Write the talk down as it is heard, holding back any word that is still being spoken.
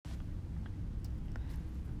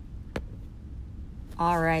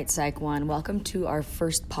All right, Psych 1, welcome to our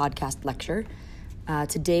first podcast lecture.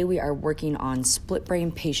 Today we are working on split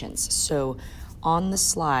brain patients. So on the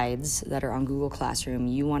slides that are on Google Classroom,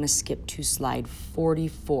 you want to skip to slide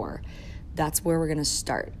 44. That's where we're going to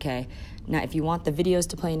start, okay? Now, if you want the videos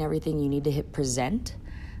to play and everything, you need to hit present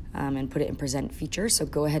and put it in present feature. So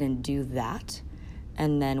go ahead and do that,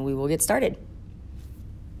 and then we will get started.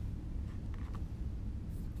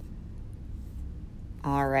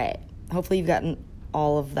 All right. Hopefully you've gotten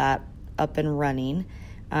all of that up and running.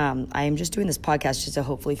 I am just doing this podcast just to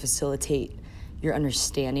hopefully facilitate your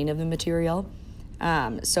understanding of the material.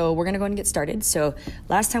 So we're going to go ahead and get started. So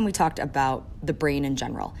last time we talked about the brain in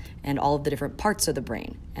general and all of the different parts of the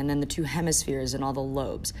brain, and then the two hemispheres and all the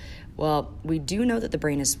lobes. Well, we do know that the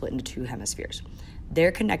brain is split into two hemispheres.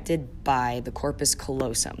 They're connected by the corpus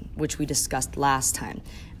callosum, which we discussed last time.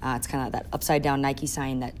 It's kind of that upside down Nike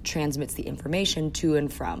sign that transmits the information to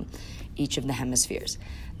and from each of the hemispheres.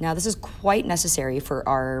 Now, this is quite necessary for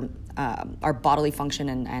our bodily function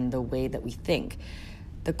and the way that we think.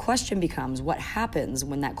 The question becomes, what happens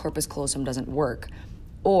when that corpus callosum doesn't work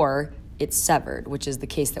or it's severed, which is the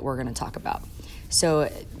case that we're going to talk about.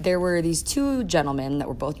 So there were these two gentlemen that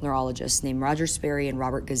were both neurologists named Roger Sperry and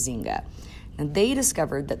Robert Gazzaniga. And they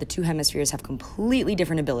discovered that the two hemispheres have completely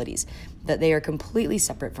different abilities, that they are completely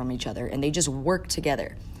separate from each other, and they just work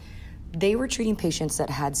together. They were treating patients that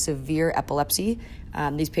had severe epilepsy.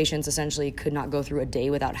 These patients essentially could not go through a day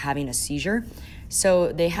without having a seizure.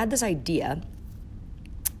 So they had this idea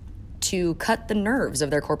to cut the nerves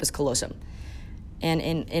of their corpus callosum. And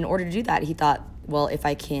in order to do that, he thought, well, if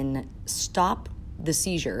I can stop the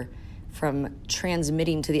seizure from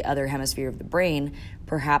transmitting to the other hemisphere of the brain,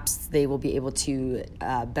 perhaps they will be able to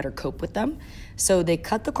better cope with them. So they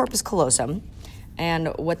cut the corpus callosum, and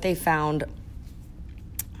what they found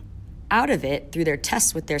out of it through their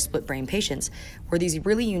tests with their split brain patients were these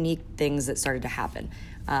really unique things that started to happen.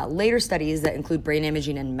 Later studies that include brain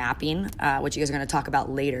imaging and mapping, which you guys are going to talk about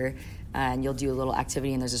later, and you'll do a little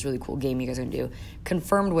activity, and there's this really cool game you guys are going to do,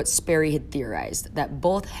 confirmed what Sperry had theorized, that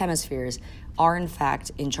both hemispheres are in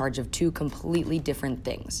fact in charge of two completely different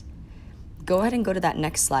things. Go ahead and go to that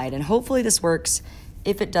next slide, and hopefully this works.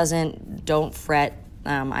 If it doesn't, don't fret.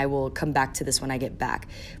 I will come back to this when I get back.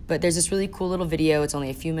 But there's this really cool little video, it's only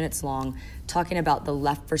a few minutes long, talking about the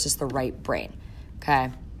left versus the right brain,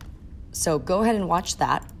 okay? So go ahead and watch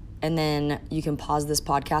that, and then you can pause this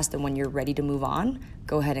podcast, and when you're ready to move on,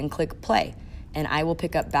 go ahead and click play, and I will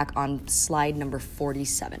pick up back on slide number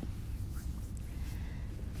 47.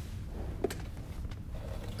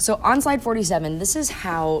 So on slide 47, this is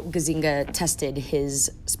how Gazzaniga tested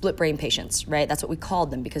his split brain patients, right? That's what we called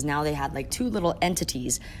them, because now they had like two little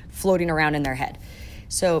entities floating around in their head.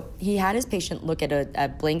 So he had his patient look at a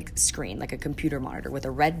blank screen, like a computer monitor with a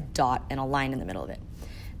red dot and a line in the middle of it.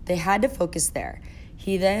 They had to focus there.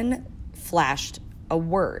 He then flashed a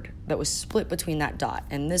word that was split between that dot,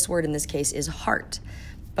 and this word in this case is heart.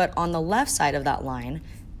 But on the left side of that line,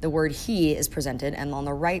 the word he is presented, and on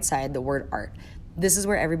the right side, the word art. This is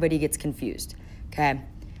where everybody gets confused, okay?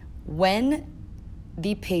 When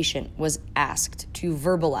the patient was asked to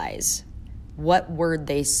verbalize what word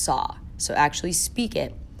they saw, so actually speak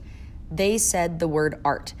it, they said the word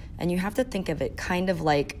art. And you have to think of it kind of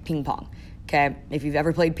like ping pong, okay? If you've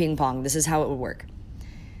ever played ping pong, this is how it would work.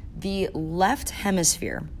 The left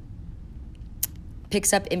hemisphere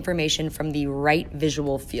picks up information from the right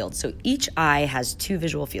visual field. So each eye has two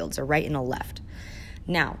visual fields, a right and a left.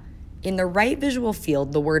 Now, in the right visual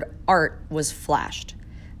field, the word art was flashed.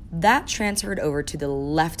 That transferred over to the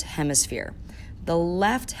left hemisphere. The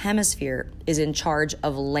left hemisphere is in charge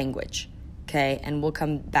of language, okay? And we'll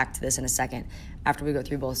come back to this in a second after we go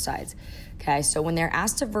through both sides, okay? So when they're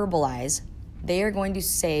asked to verbalize, they are going to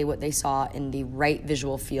say what they saw in the right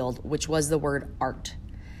visual field, which was the word art.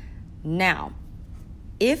 Now,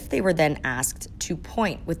 if they were then asked to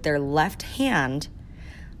point with their left hand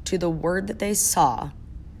to the word that they saw,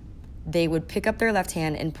 they would pick up their left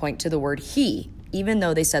hand and point to the word he, even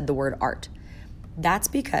though they said the word art. That's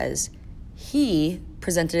because he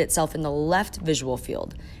presented itself in the left visual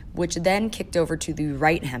field, which then kicked over to the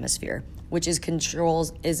right hemisphere, which is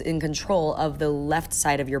in control of the left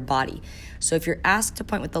side of your body. So if you're asked to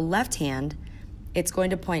point with the left hand, it's going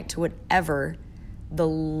to point to whatever the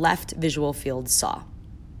left visual field saw.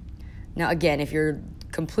 Now, again, if you're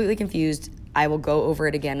completely confused, I will go over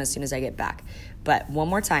it again as soon as I get back. But one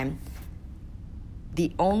more time,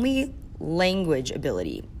 the only language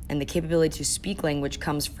ability and the capability to speak language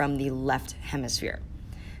comes from the left hemisphere.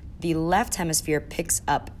 The left hemisphere picks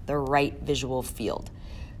up the right visual field.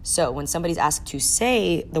 So when somebody's asked to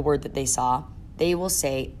say the word that they saw, they will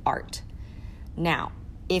say art. Now,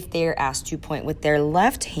 if they're asked to point with their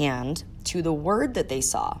left hand to the word that they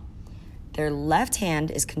saw, their left hand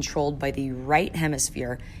is controlled by the right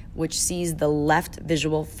hemisphere, which sees the left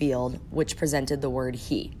visual field, which presented the word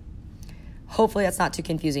he. Hopefully that's not too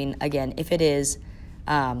confusing. Again, if it is,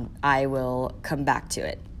 I will come back to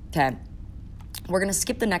it, okay? We're going to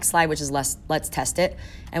skip the next slide, which is let's test it,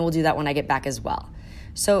 and we'll do that when I get back as well.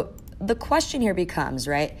 So the question here becomes,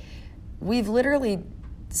 right, we've literally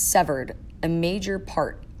severed a major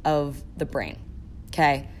part of the brain,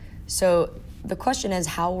 okay? So the question is,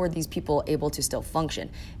 how were these people able to still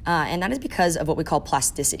function? And that is because of what we call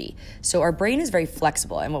plasticity. So our brain is very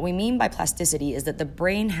flexible, and what we mean by plasticity is that the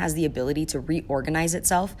brain has the ability to reorganize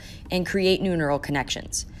itself and create new neural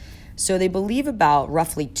connections. So they believe about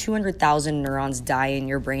roughly 200,000 neurons die in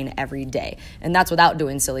your brain every day, and that's without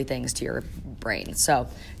doing silly things to your brain. So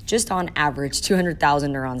just on average,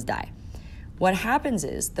 200,000 neurons die. What happens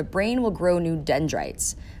is the brain will grow new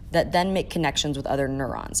dendrites that then make connections with other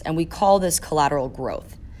neurons, and we call this collateral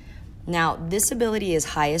growth. Now, this ability is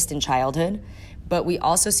highest in childhood, but we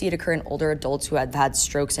also see it occur in older adults who have had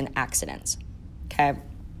strokes and accidents, okay?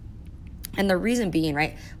 And the reason being,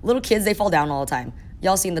 right, little kids, they fall down all the time.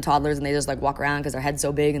 Y'all seen the toddlers and they just like walk around because their head's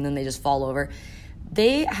so big and then they just fall over.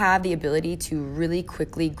 They have the ability to really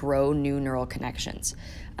quickly grow new neural connections.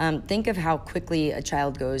 Think of how quickly a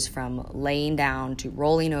child goes from laying down to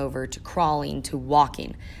rolling over to crawling to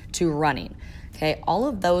walking to running. Okay, all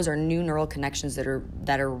of those are new neural connections that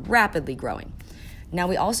are rapidly growing. Now,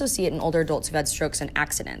 we also see it in older adults who've had strokes and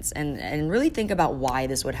accidents, and really think about why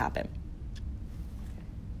this would happen.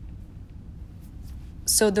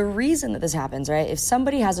 So the reason that this happens, right, if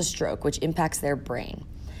somebody has a stroke, which impacts their brain,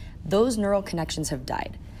 those neural connections have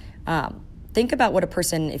died. Think about what a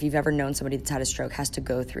person, if you've ever known somebody that's had a stroke, has to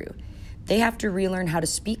go through. They have to relearn how to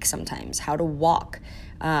speak sometimes, how to walk,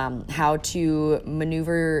 how to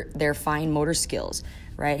maneuver their fine motor skills,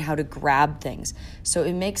 right, how to grab things. So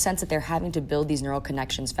it makes sense that they're having to build these neural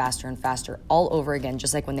connections faster and faster all over again,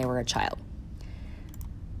 just like when they were a child.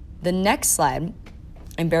 The next slide,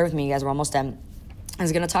 and bear with me, you guys, we're almost done,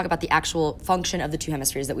 is going to talk about the actual function of the two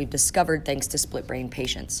hemispheres that we've discovered thanks to split brain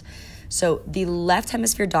patients. So the left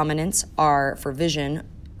hemisphere dominants are for vision,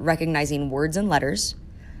 recognizing words and letters.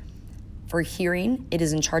 For hearing, it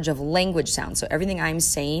is in charge of language sounds. So everything I'm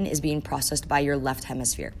saying is being processed by your left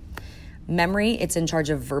hemisphere. Memory, it's in charge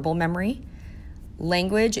of verbal memory.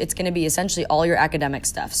 Language, it's going to be essentially all your academic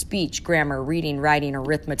stuff, speech, grammar, reading, writing,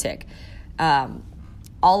 arithmetic.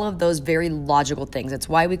 All of those very logical things. That's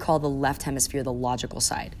why we call the left hemisphere the logical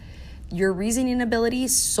side. Your reasoning ability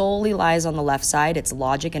solely lies on the left side. It's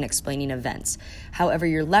logic and explaining events. However,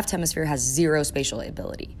 your left hemisphere has zero spatial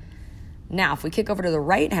ability. Now, if we kick over to the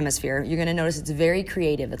right hemisphere, you're going to notice it's very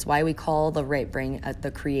creative. That's why we call the right brain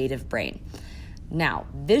the creative brain. Now,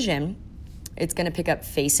 vision, it's going to pick up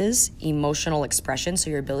faces, emotional expression,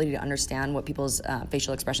 so your ability to understand what people's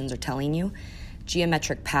facial expressions are telling you,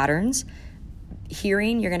 geometric patterns.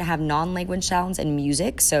 Hearing, you're going to have non-language sounds and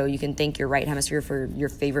music, so you can thank your right hemisphere for your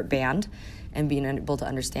favorite band and being able to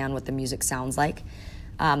understand what the music sounds like.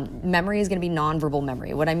 Memory is going to be nonverbal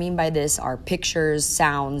memory. What I mean by this are pictures,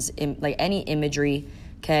 sounds, like any imagery,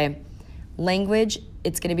 okay? Language,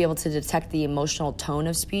 it's going to be able to detect the emotional tone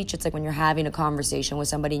of speech. It's like when you're having a conversation with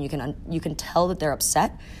somebody and you can tell that they're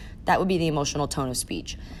upset. That would be the emotional tone of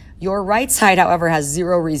speech. Your right side, however, has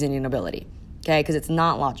zero reasoning ability, okay, because it's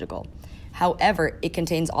not logical. However, it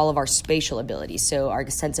contains all of our spatial abilities, so our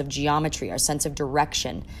sense of geometry, our sense of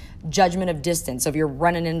direction, judgment of distance. So if you're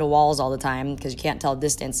running into walls all the time because you can't tell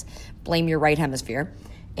distance, blame your right hemisphere.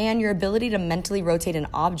 And your ability to mentally rotate an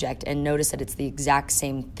object and notice that it's the exact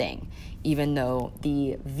same thing, even though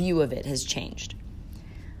the view of it has changed.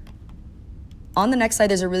 On the next slide,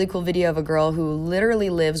 there's a really cool video of a girl who literally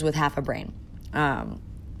lives with half a brain.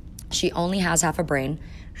 She only has half a brain.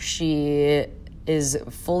 She is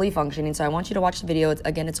fully functioning. So I want you to watch the video.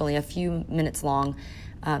 Again, it's only a few minutes long.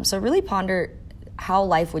 So really ponder how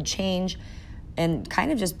life would change and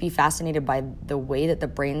kind of just be fascinated by the way that the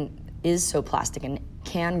brain is so plastic and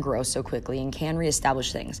can grow so quickly and can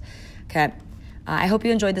reestablish things. Okay. I hope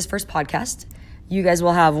you enjoyed this first podcast. You guys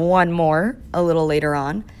will have one more a little later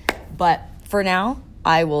on. But for now,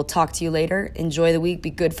 I will talk to you later. Enjoy the week. Be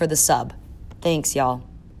good for the sub. Thanks, y'all.